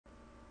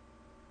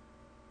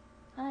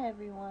Hi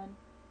everyone,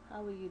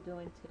 how are you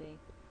doing today?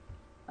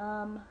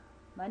 Um,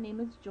 my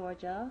name is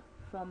Georgia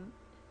from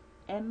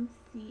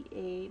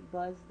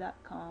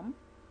mcabuzz.com.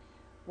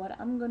 What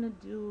I'm gonna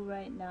do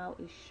right now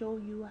is show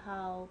you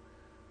how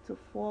to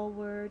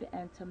forward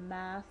and to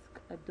mask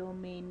a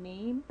domain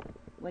name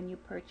when you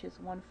purchase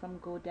one from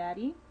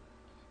GoDaddy.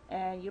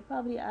 And you're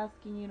probably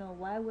asking,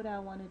 why would I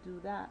want to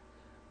do that?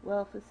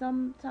 Well, for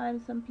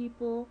sometimes some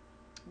people,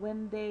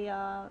 when they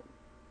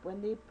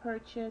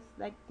purchase,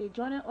 like they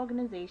join an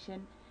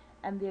organization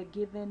and they're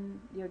given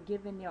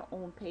their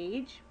own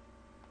page,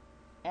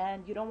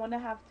 and you don't want to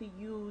have to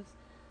use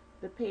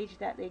the page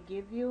that they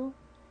give you,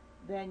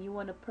 then you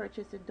want to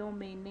purchase a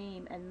domain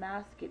name and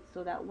mask it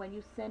so that when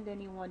you send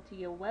anyone to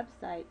your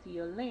website, to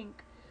your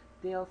link,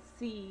 they'll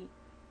see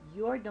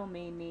your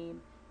domain name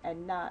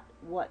and not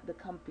what the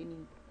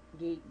company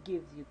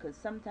gives you. Because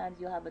sometimes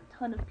you'll have a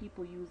ton of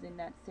people using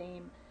that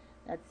same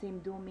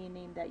domain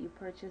name that you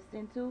purchased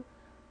into,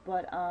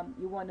 but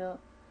you wanna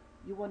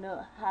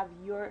have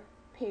your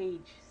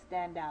page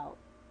stand out.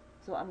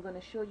 So I'm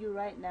gonna show you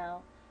right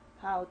now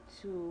how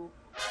to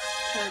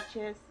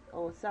purchase.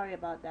 Oh, sorry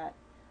about that.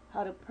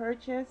 How to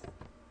purchase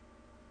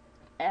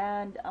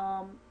and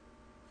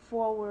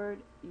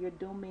forward your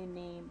domain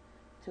name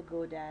to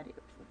GoDaddy.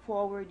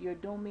 Forward your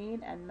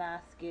domain and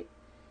mask it,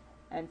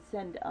 and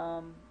send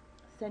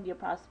your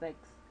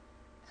prospects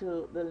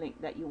to the link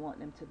that you want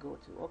them to go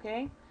to.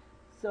 Okay,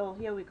 so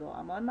here we go.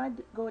 I'm on my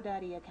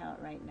GoDaddy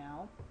account right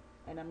now,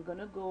 and I'm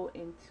gonna go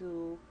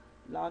into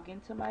log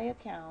into my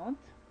account.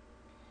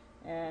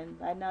 And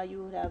by now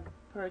you would have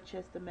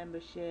purchased the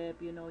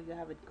membership. You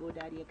have a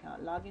GoDaddy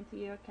account. Log into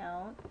your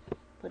account,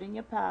 put in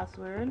your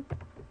password,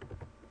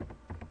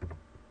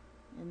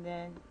 and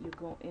then you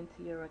go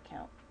into your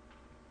account.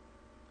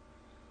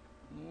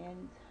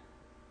 And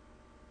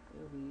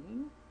we're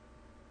waiting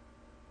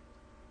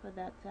for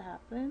that to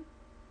happen.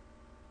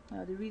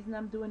 Now the reason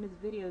I'm doing this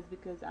video is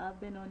because I've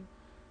been on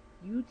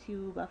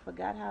YouTube. I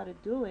forgot how to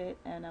do it,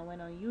 and I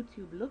went on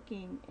YouTube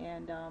looking,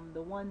 and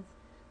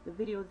the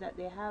videos that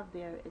they have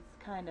there, it's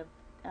kind of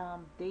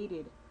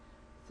dated.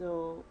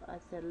 So I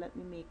said, let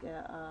me make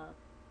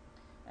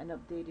an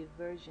updated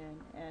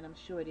version, and I'm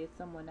sure there's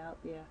someone out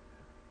there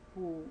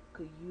who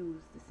could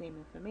use the same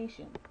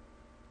information.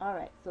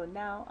 Alright, so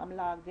now I'm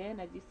logged in.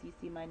 As you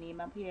see my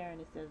name up here,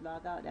 and it says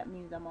log out. That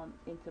means I'm on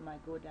into my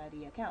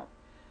GoDaddy account.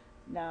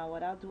 Now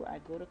what I'll do, I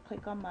go to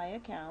click on my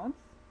accounts,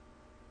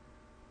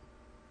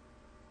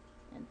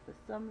 and for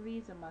some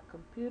reason my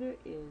computer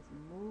is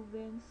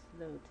moving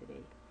slow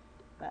today,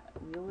 but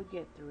we will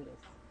get through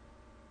this.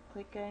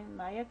 Click on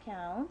my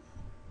accounts,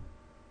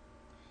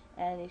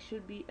 and it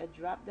should be a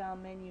drop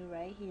down menu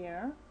right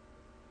here.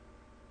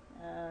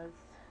 As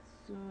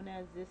soon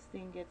as this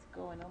thing gets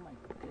going, oh my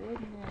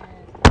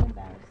goodness, don't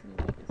embarrass me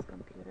like this,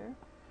 computer.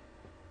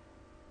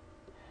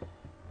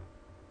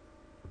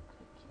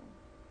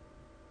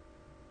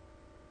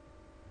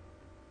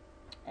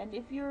 And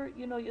if you're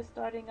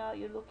starting out,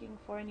 you're looking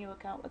for a new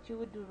account, what you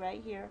would do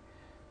right here,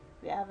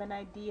 if you have an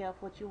idea of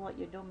what you want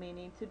your domain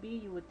name to be,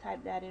 you would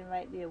type that in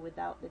right there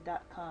without the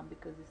 .com,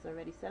 because it's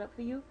already set up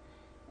for you.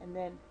 And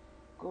then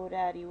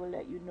GoDaddy will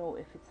let you know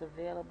if it's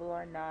available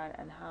or not,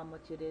 and how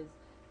much it is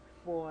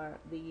for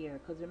the year.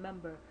 Because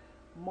remember,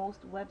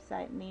 most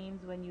website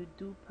names, when you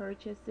do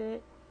purchase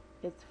it,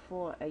 it's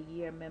for a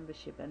year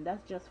membership, and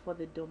that's just for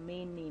the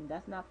domain name.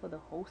 That's not for the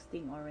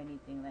hosting or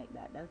anything like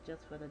that. That's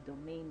just for the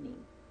domain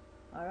name.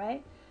 All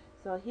right,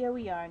 so here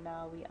we are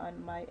now. We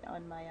on my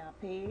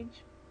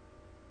page.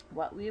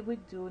 What we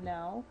would do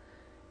now,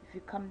 if you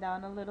come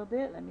down a little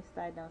bit, let me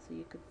slide down so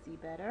you could see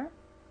better.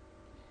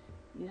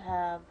 You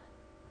have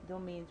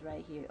domains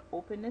right here.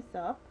 Open this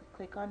up,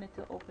 click on it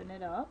to open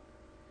it up,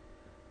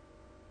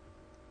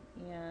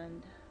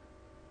 and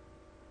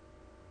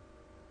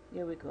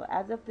there we go.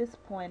 As of this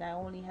point, I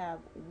only have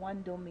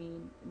one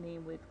domain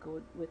name with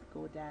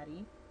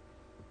GoDaddy,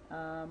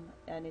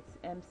 and it's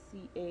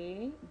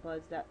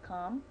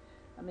mcabuzz.com.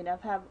 I mean,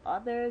 I've have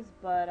others,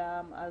 but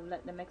I'll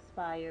let them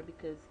expire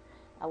because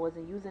I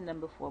wasn't using them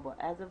before. But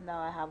as of now,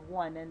 I have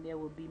one, and there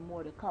will be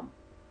more to come.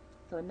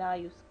 So now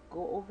you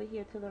go over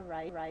here to the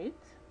right,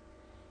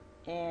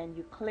 and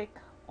you click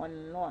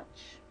on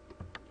launch.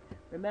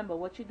 Remember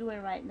what you're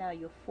doing right now.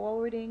 You're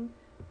forwarding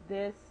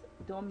this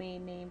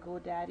domain name,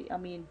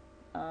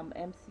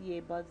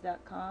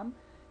 mcabuzz.com.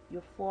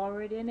 You're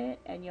forwarding it,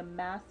 and you're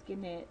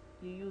masking it.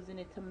 You're using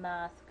it to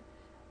mask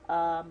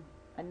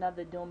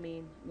another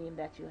domain name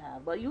that you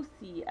have, but you'll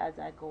see as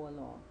I go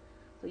along.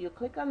 So you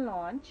click on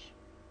launch,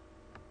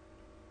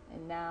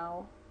 and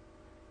now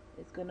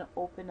it's going to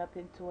open up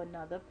into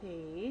another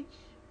page,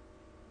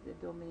 the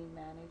domain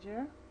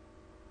manager.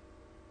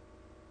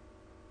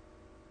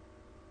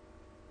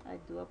 I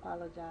do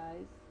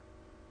apologize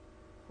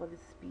for the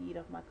speed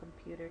of my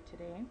computer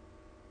today.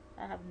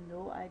 I have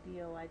no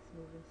idea why it's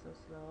moving so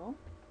slow.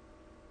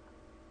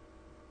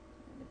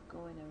 And it's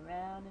going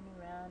around and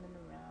around and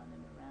around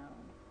and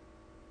around.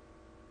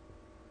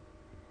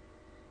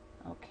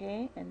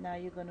 Okay, and now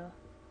you're gonna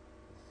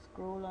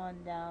scroll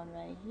on down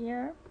right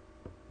here,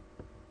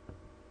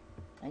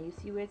 And you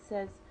see where it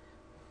says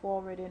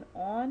forwarding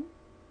on,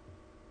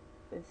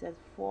 it says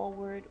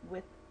forward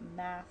with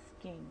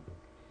masking.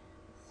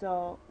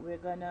 So we're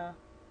gonna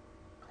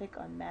click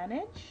on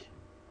manage.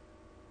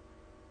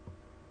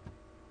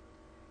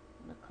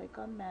 I'm gonna click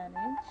on manage.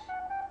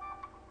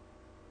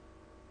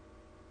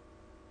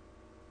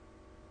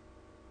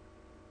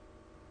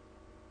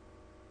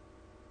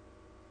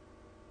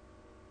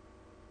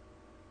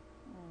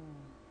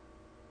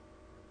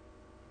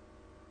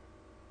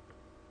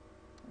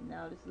 And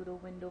now this little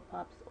window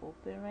pops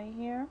open right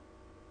here.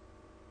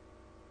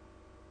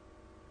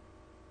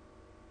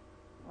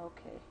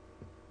 Okay.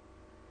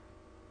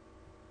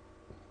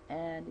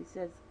 And it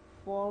says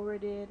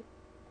forwarded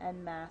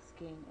and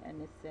masking,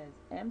 and it says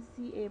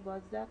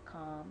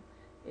mcabuzz.com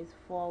is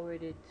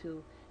forwarded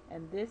to,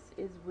 and this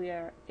is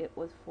where it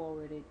was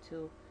forwarded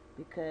to,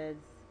 because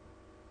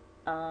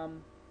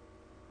um,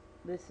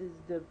 this is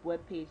the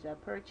web page I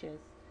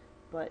purchased,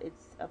 but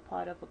it's a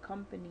part of a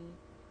company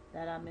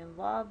that I'm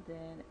involved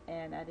in,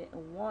 and I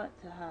didn't want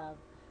to have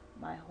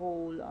my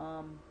whole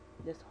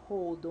this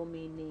whole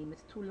domain name.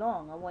 It's too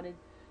long. I wanted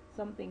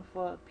something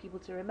for people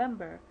to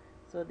remember,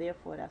 so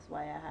therefore that's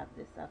why I have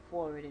this. I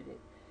forwarded it,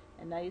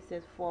 and now it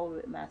says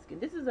forward masking.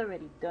 This is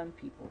already done,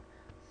 people.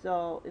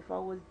 So if I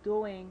was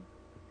doing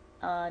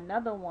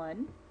another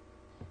one,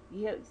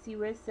 you see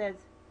where it says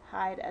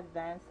hide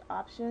advanced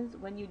options.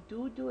 When you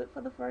do it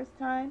for the first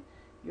time,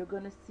 you're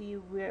going to see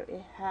where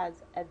it has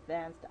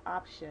advanced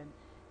option,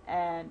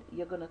 and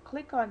you're going to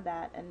click on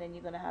that, and then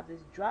you're going to have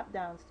this drop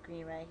down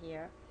screen right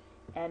here,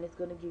 and it's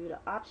going to give you the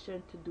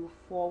option to do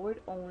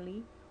forward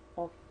only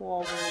or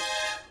forward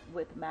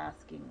with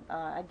masking.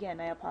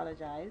 Again, I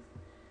apologize,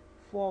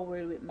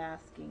 forward with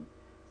masking.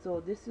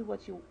 So this is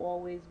what you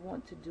always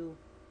want to do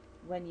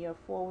when you're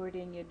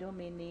forwarding your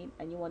domain name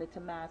and you want it to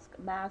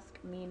mask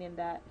meaning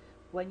that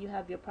when you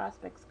have your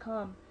prospects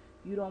come,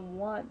 you don't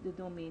want the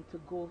domain to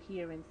go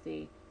here and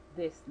say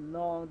this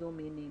long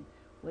domain name.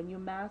 When you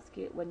mask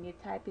it, when you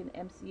type in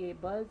MCA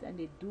Buzz and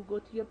they do go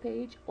to your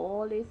page,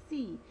 all they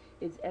see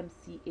is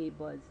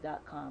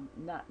mcabuzz.com,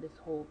 not this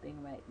whole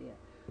thing right there.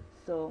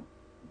 So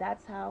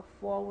that's how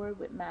forward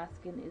with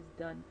masking is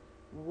done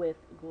with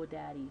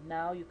GoDaddy.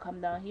 Now you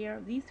come down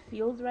here, these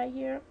fields right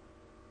here,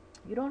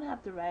 you don't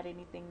have to write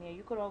anything there.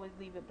 You could always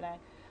leave it blank,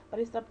 but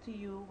it's up to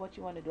you what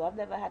you want to do. I've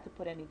never had to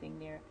put anything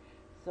there,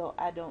 so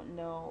I don't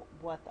know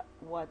what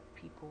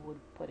people would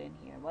put in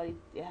here. Well,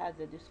 it has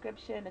a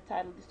description, a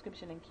title,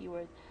 description, and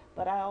keywords,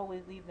 but I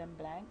always leave them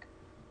blank.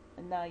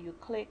 And now you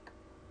click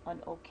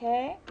on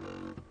OK,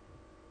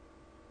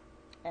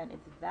 and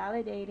it's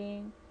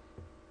validating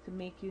to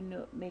make you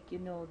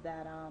know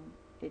that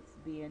it's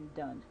being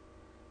done.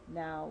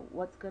 Now,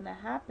 what's gonna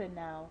happen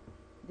now?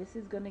 This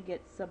is gonna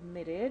get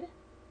submitted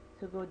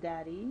to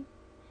GoDaddy,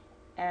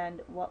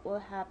 and what will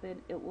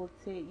happen, it will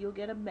say you'll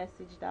get a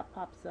message that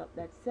pops up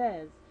that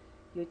says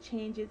your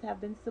changes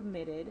have been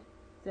submitted.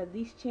 So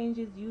these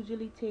changes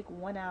usually take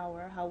 1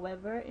 hour.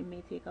 However, it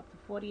may take up to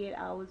 48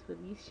 hours for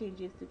these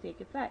changes to take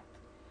effect.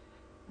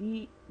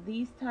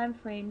 These time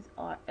frames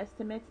are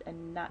estimates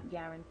and not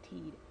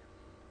guaranteed.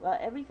 Well,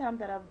 every time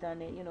that I've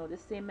done it, the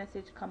same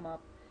message come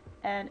up,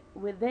 and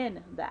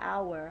within the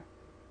hour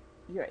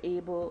you're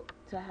able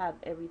to have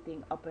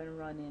everything up and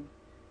running.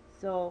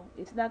 So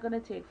it's not going to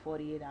take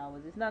 48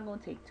 hours. It's not going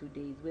to take 2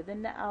 days.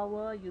 Within the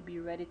hour, you'll be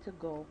ready to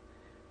go.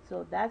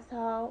 So that's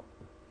how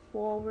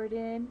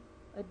forwarding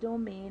a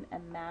domain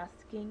and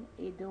masking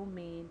a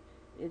domain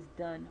is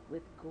done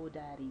with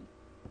GoDaddy.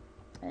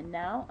 And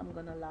now I'm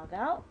going to log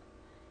out,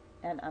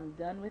 and I'm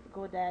done with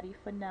GoDaddy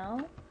for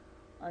now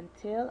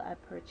until I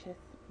purchase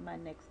my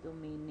next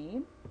domain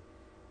name.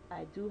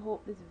 I do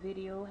hope this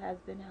video has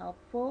been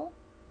helpful,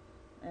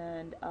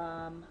 and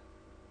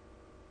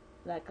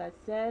like I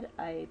said,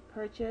 I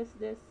purchased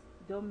this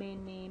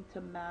domain name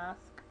to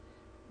mask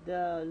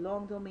the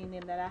long domain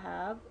name that I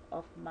have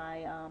of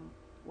my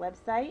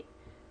website,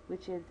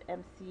 which is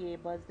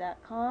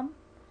mcabuzz.com.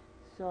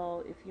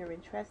 So if you're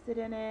interested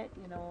in it,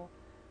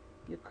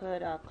 you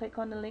could click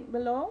on the link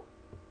below,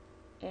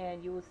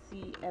 and you will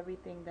see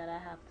everything that I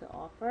have to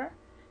offer,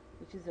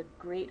 which is a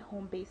great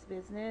home-based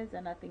business,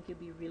 and I think you'll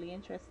be really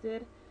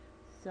interested.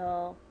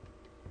 So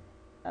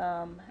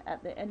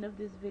at the end of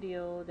this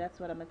video, that's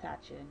what I'm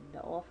attaching,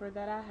 the offer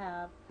that I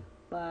have,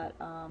 but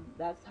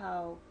that's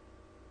how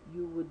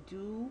you would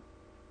do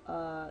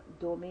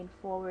domain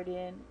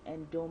forwarding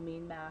and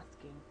domain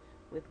masking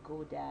with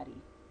GoDaddy.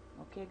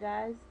 Okay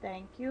guys,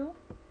 thank you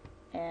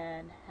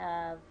and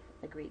have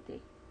a great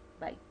day.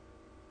 Bye.